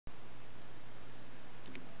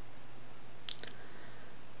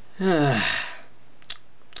Well,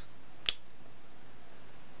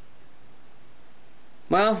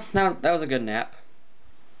 that was a good nap.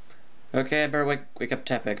 Okay, I better wake up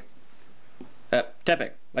Tepig.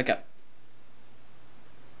 Tepig, wake up.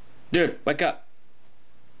 Dude, wake up.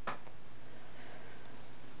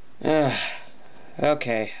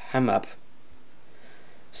 Okay, I'm up.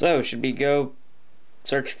 So, should we go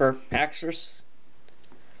search for Haxorus?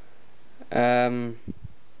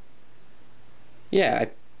 Yeah, I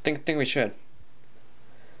think we should.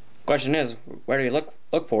 Question is, where do you look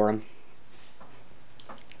for him?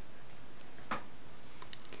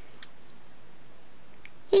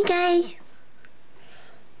 Hey guys.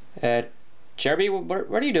 Cherubi,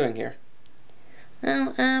 what are you doing here?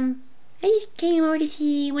 Oh, I just came over to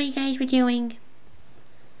see what you guys were doing.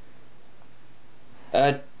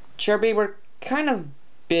 Cherubi, we're kind of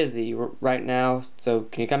busy right now, so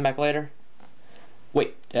can you come back later?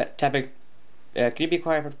 Wait, Tepig, can you be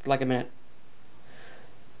quiet for like a minute?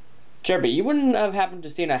 Cherubi, you wouldn't have happened to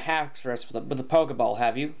seen a Haxorus with a Pokeball,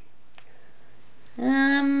 have you?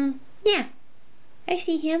 Yeah. I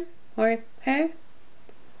see him. Or her.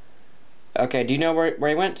 Okay, do you know where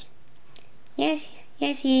he went? Yes,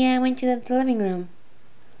 he went to the living room.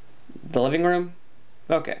 The living room?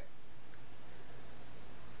 Okay.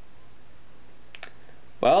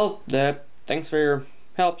 Well, thanks for your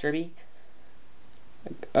help, Cherubi.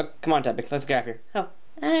 Come on, Tepig, let's get out of here. Oh,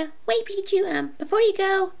 wait, Pikachu, before you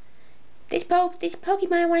go, this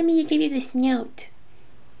Pokemon wanted me to give you this note.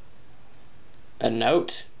 A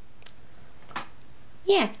note?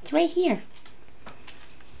 Yeah, it's right here.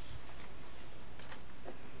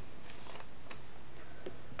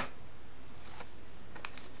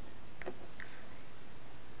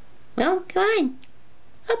 Well, go on.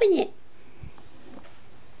 Open it.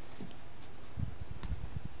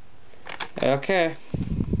 Okay.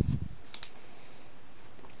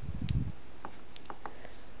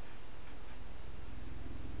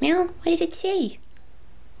 Well, what does it say?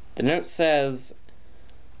 The note says,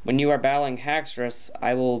 when you are battling Haxorus,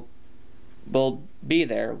 I will be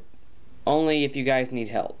there, only if you guys need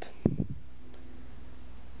help.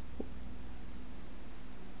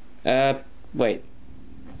 Wait.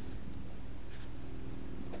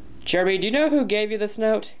 Cherubi, do you know who gave you this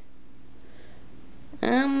note?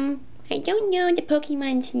 I don't know the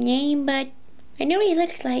Pokemon's name, but I know what he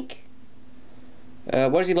looks like.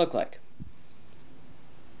 What does he look like?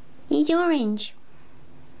 He's orange.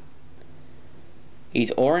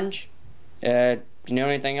 He's orange? Do you know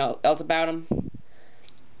anything else about him?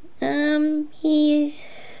 He's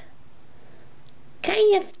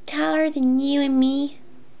kind of taller than you and me.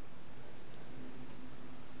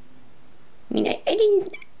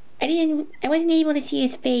 I mean, I wasn't able to see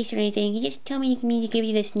his face or anything. He just told me to give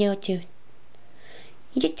you this note to.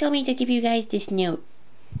 He just told me to give you guys this note.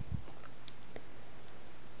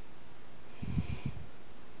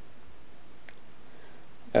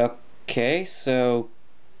 Okay, so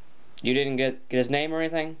you didn't get his name or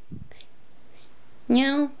anything?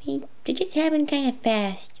 No, it just happened kind of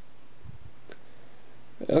fast.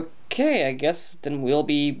 Okay, I guess then we'll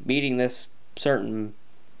be meeting this certain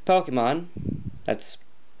Pokemon that's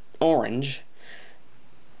orange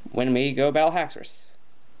when we go battle Haxorus.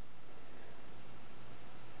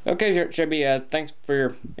 Okay, Cherubi, thanks for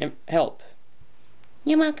your help.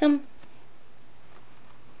 You're welcome.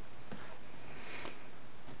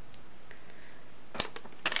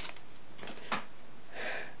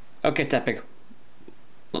 Okay, Tepig,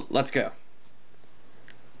 let's go.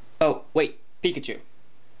 Oh, wait, Pikachu.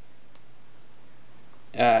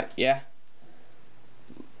 Yeah?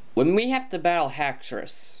 When we have to battle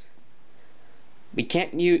Haxorus, I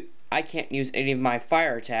can't use any of my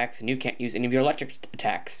fire attacks, and you can't use any of your electric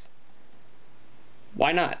attacks.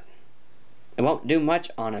 Why not? It won't do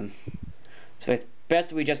much on him. So it's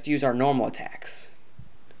best we just use our normal attacks.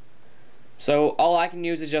 So all I can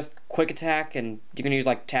use is just quick attack, and you can use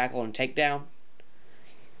like tackle and takedown.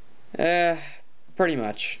 Pretty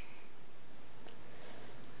much.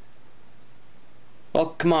 Well,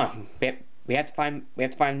 come on. We have to find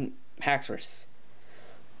Haxorus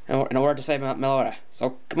in order to save Meloetta.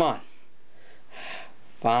 So come on.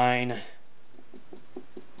 Fine.